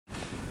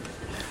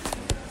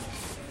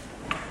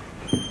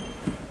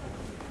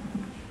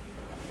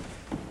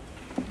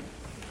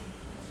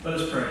Let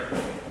us pray.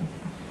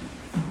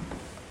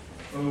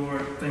 Oh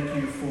Lord, thank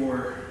you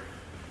for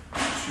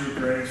your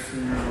grace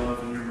and your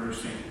love and your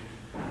mercy.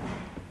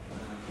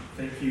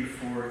 Thank you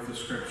for the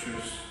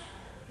scriptures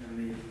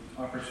and the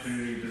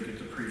opportunity to get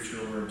to preach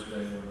your word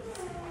today,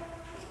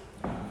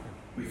 Lord.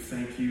 We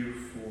thank you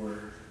for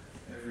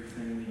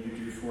everything that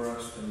you do for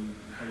us and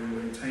how you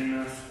maintain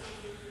us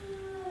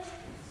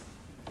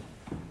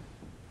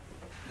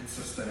and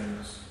sustain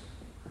us.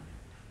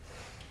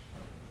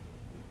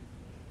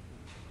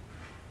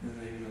 In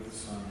the name of the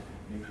Son,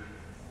 amen.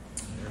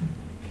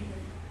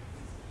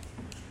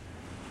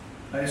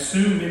 I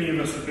assume many of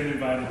us have been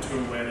invited to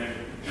a wedding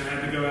and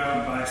had to go out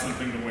and buy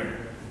something to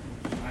wear.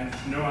 I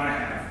know I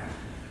have.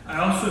 I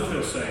also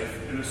feel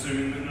safe in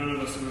assuming that none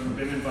of us have ever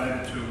been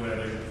invited to a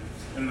wedding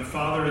and the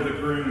father of the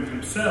groom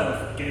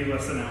himself gave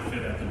us an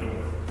outfit at the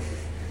door.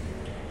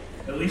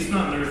 At least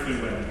not an earthly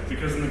wedding,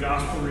 because in the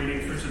gospel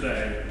reading for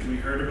today, we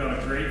heard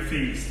about a great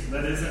feast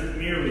that isn't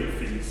merely a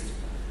feast,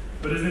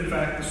 but is in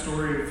fact the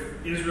story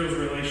of Israel's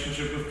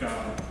relationship with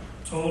God,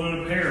 told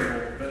in a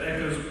parable that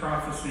echoes a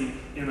prophecy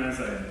in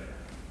Isaiah.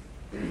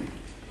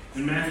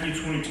 In Matthew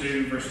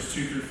 22, verses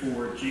 2 through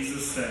 4,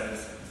 Jesus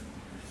says,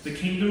 "The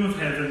kingdom of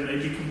heaven may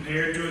be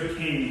compared to a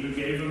king who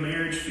gave a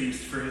marriage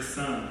feast for his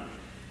son,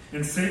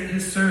 and sent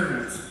his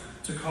servants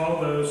to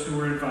call those who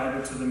were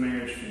invited to the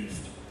marriage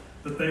feast,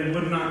 but they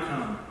would not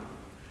come.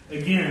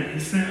 Again, he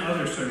sent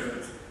other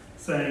servants,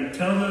 saying,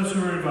 'Tell those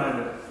who are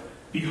invited,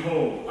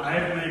 behold, I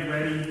have made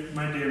ready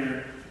my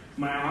dinner.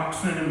 My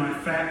oxen and my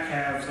fat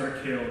calves are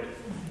killed,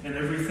 and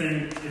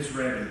everything is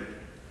ready.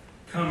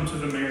 Come to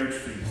the marriage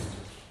feast.'"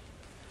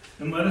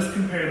 And let us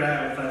compare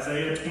that with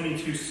Isaiah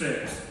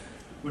 22:6,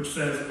 which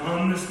says,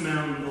 "On this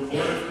mountain the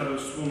Lord of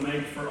hosts will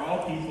make for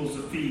all peoples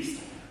a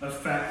feast of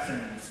fat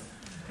things,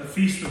 a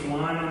feast of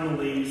wine on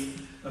the lees,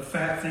 of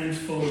fat things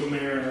full of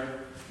marrow,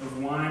 of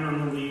wine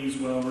on the lees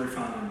well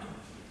refined."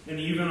 And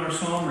even our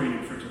psalm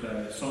reading for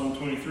today, Psalm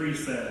 23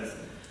 says,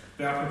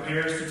 "Thou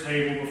preparest a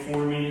table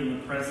before me in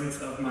the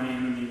presence of my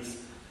enemies.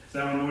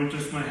 Thou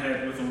anointest my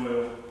head with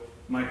oil,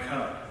 my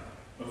cup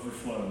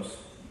overflows."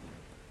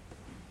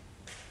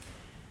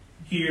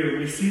 Here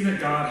we see that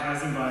God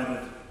has invited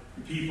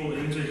people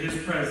into his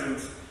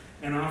presence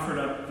and offered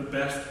up the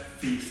best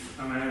feast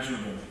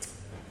imaginable.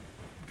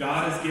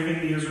 God is giving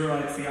the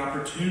Israelites the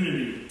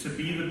opportunity to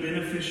be the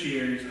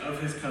beneficiaries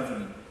of his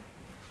covenant.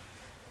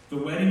 The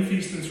wedding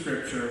feast in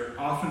Scripture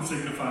often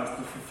signifies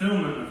the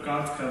fulfillment of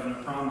God's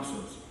covenant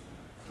promises.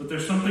 But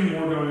there's something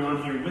more going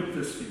on here with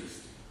this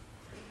feast.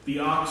 The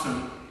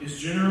oxen is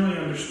generally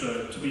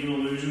understood to be an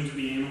allusion to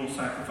the animal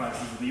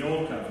sacrifices of the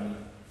Old Covenant,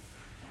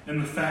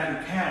 and the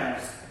fattened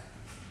calves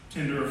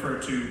tend to refer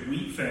to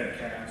wheat-fed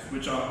calves,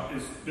 which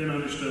has been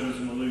understood as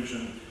an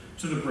allusion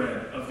to the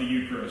bread of the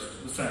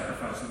Eucharist, the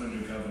sacrifice of the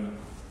New Covenant.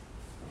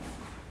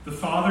 The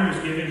Father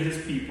is giving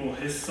his people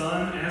his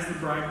Son as the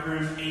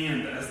bridegroom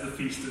and as the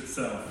feast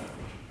itself.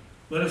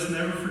 Let us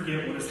never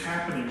forget what is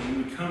happening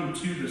when we come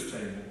to this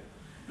table.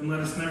 And let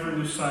us never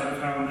lose sight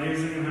of how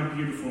amazing and how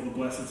beautiful the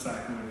Blessed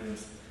Sacrament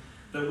is,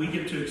 that we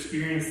get to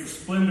experience the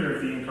splendor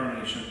of the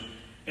Incarnation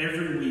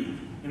every week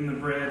in the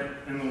bread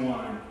and the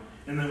wine,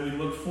 and that we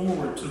look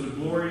forward to the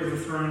glory of the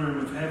throne room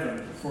of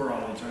heaven for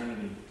all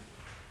eternity.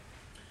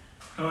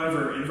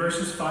 However, in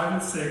verses 5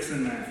 and 6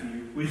 in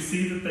Matthew, we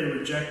see that they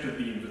rejected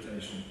the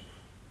invitation.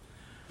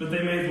 But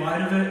they made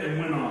light of it and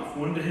went off,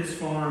 one to his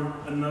farm,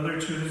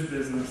 another to his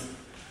business,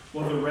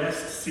 while the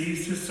rest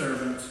seized his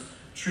servants,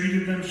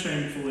 treated them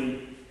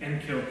shamefully, and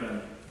killed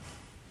them.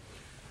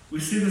 We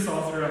see this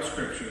all throughout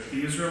Scripture.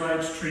 The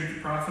Israelites treat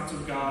the prophets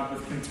of God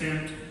with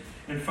contempt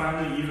and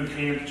finally even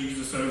hand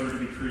Jesus over to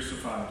be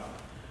crucified.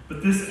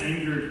 But this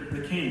angered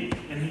the king,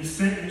 and he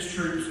sent his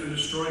troops and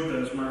destroyed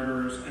those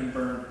murderers and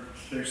burned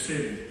their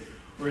city.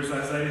 Or as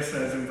Isaiah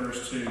says in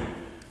verse 2,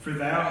 "For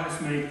thou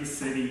hast made the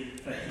city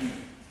a heap,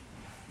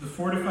 the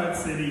fortified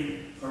city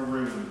a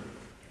ruin.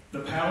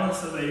 The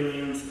palace of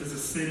aliens is a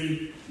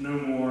city no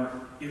more.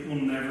 It will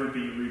never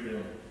be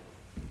rebuilt."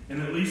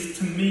 And at least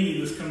to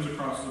me, this comes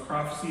across as a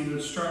prophecy of the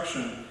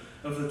destruction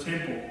of the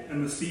temple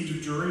and the siege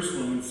of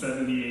Jerusalem in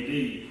 70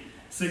 AD,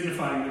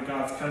 signifying that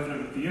God's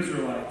covenant with the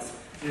Israelites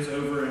is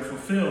over and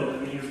fulfilled,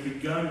 and he has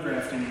begun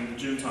grafting in the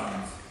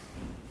Gentiles.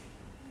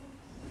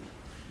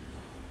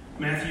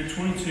 Matthew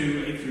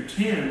 22, 8 through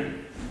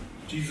 10,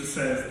 Jesus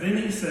says, "Then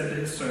he said to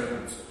his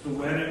servants, 'The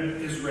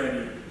wedding is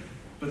ready,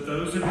 but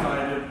those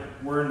invited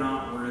were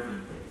not worthy.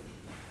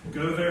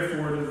 Go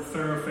therefore to the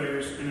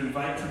thoroughfares and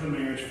invite to the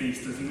marriage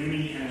feast as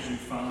many as you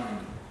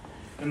find.'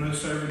 And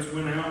those servants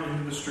went out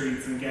into the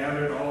streets and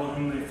gathered all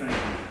whom they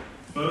found,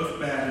 both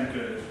bad and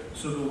good.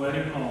 So the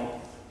wedding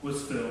hall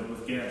was filled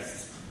with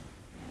guests."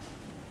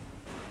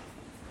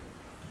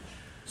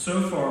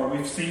 So far,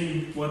 we've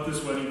seen what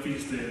this wedding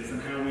feast is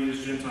and how we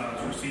as Gentiles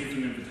received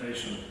an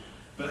invitation.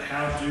 But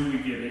how do we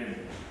get in?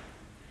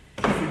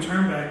 If we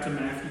turn back to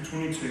Matthew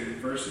 22,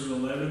 verses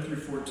 11 through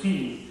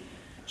 14,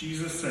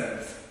 Jesus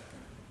says,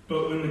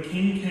 "But when the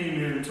king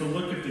came in to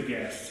look at the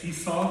guests, he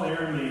saw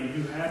there a man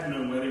who had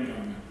no wedding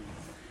garment.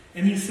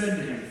 And he said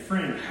to him,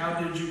 "Friend,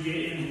 how did you get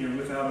in here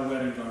without a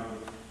wedding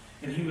garment?"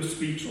 And he was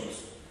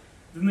speechless.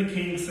 Then the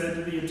king said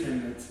to the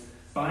attendants,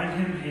 "Bind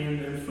him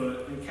hand and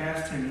foot and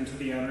cast him into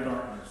the outer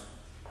darkness.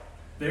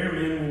 There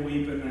men will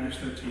weep and gnash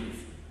their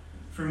teeth,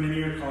 for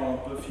many are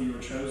called, but few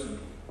are chosen."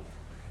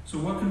 So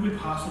what could we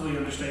possibly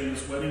understand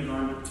this wedding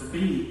garment to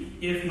be,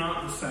 if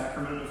not the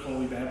sacrament of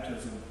holy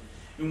baptism,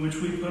 in which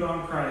we put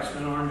on Christ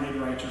and are made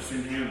righteous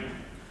in him?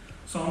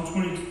 Psalm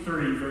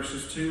 23,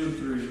 verses 2 and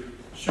 3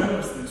 show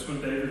us this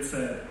when David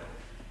said,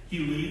 "He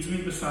leads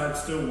me beside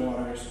still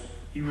waters.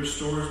 He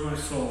restores my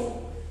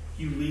soul.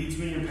 He leads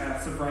me in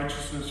paths of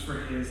righteousness for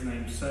his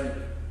name's sake."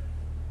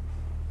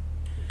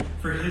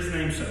 For his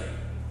name's sake.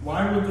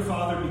 Why would the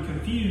Father be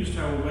confused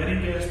how a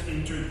wedding guest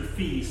entered the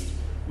feast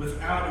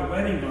without a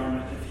wedding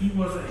garment if he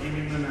wasn't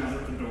hanging them out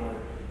at the door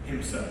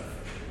himself?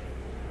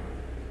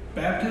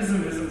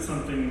 Baptism isn't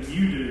something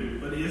you do,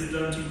 but is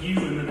done to you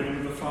in the name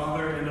of the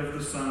Father and of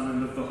the Son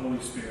and of the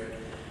Holy Spirit.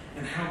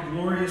 And how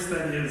glorious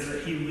that is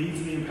that he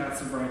leads me in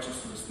paths of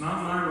righteousness.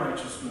 Not my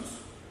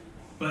righteousness,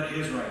 but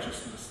his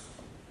righteousness.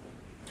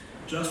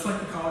 Just like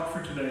the collect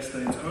for today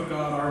states, "O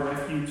God, our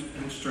refuge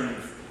and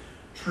strength,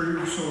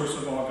 true source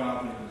of all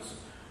godliness."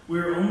 We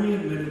are only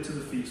admitted to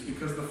the feast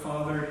because the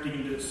Father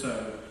deemed it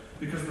so,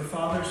 because the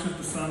Father sent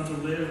the Son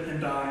to live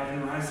and die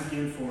and rise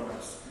again for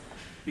us,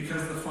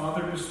 because the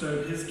Father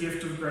bestowed his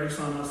gift of grace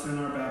on us in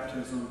our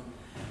baptism,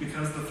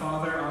 because the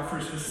Father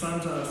offers his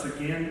Son to us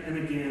again and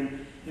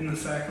again in the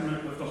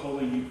sacrament of the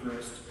Holy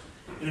Eucharist.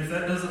 And if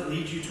that doesn't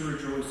lead you to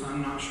rejoice,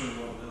 I'm not sure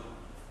what will.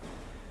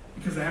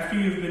 Because after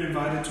you've been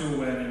invited to a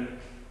wedding,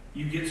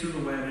 you get to the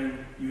wedding,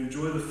 you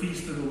enjoy the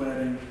feast of the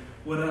wedding,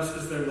 what else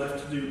is there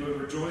left to do but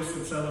rejoice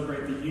and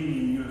celebrate the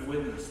union you have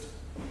witnessed?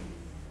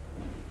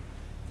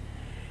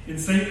 In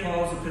St.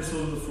 Paul's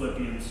epistle to the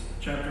Philippians,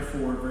 chapter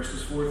 4,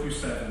 verses 4 through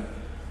 7,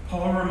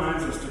 Paul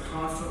reminds us to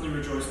constantly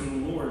rejoice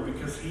in the Lord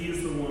because he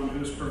is the one who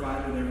has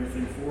provided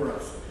everything for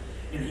us,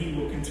 and he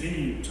will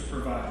continue to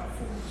provide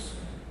for us.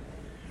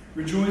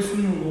 Rejoice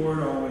in the Lord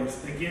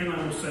always. Again,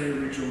 I will say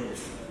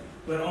rejoice.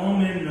 Let all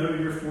men know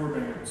your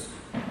forbearance.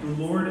 The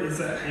Lord is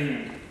at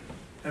hand.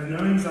 Have no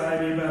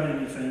anxiety about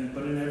anything,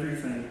 but in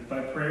everything,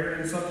 by prayer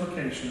and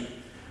supplication,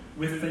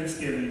 with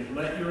thanksgiving,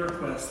 let your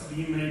requests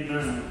be made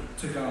known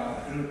to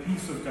God, and the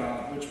peace of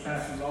God, which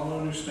passes all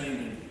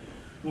understanding,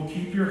 will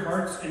keep your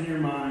hearts and your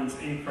minds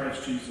in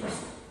Christ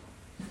Jesus.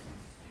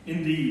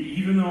 Indeed,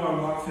 even though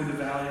I walk through the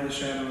valley of the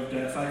shadow of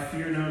death, I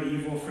fear no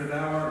evil, for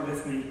thou art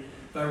with me,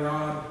 thy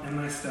rod and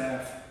thy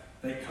staff,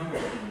 they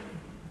comfort me.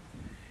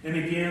 And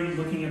again,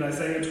 looking at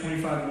Isaiah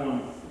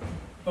 25:1,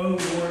 O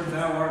Lord,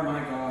 thou art my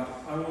God.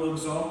 I will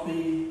exalt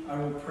thee, I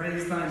will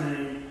praise thy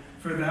name,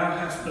 for thou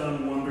hast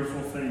done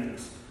wonderful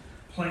things.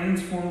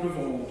 Plans formed of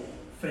old,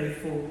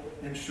 faithful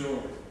and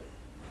sure.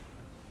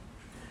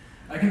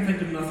 I can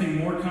think of nothing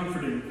more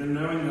comforting than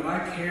knowing that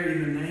I carry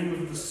the name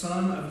of the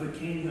Son of the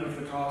King of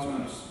the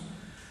cosmos.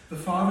 The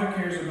Father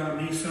cares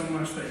about me so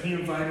much that he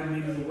invited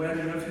me to the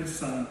wedding of his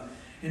Son,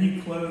 and he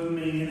clothed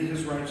me in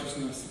his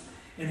righteousness,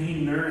 and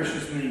he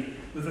nourishes me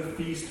with a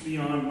feast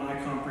beyond my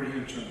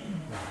comprehension.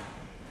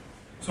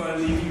 So I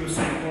leave you with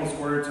St. Paul's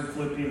words in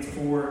Philippians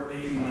 4,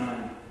 8, and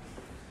 9.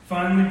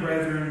 Finally,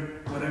 brethren,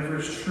 whatever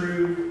is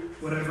true,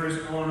 whatever is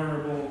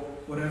honorable,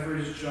 whatever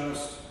is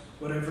just,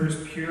 whatever is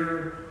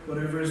pure,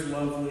 whatever is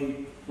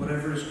lovely,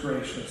 whatever is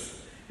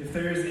gracious, if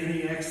there is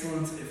any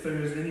excellence, if there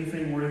is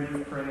anything worthy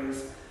of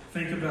praise,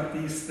 think about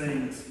these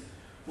things.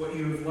 What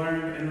you have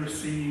learned and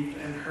received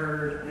and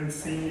heard and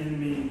seen in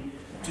me,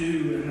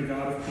 do, and the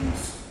God of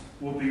peace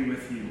will be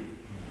with you.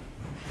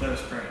 Let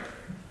us pray.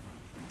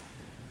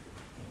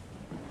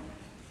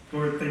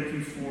 Lord, thank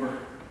you for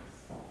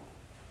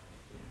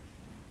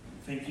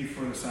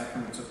the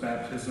sacraments of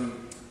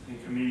baptism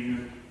and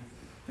communion.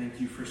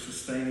 Thank you for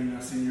sustaining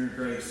us in your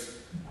grace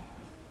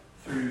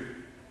through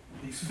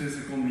these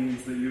physical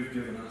means that you have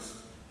given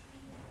us.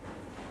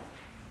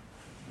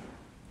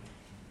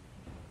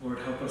 Lord,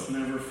 help us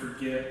never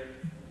forget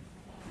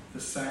the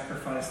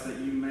sacrifice that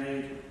you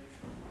made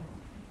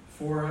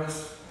for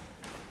us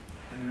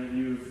and that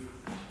you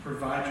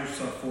provide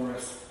yourself for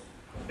us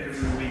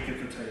every week at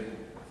the table.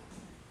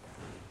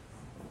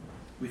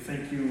 We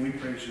thank you and we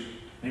praise you.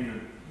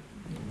 Amen.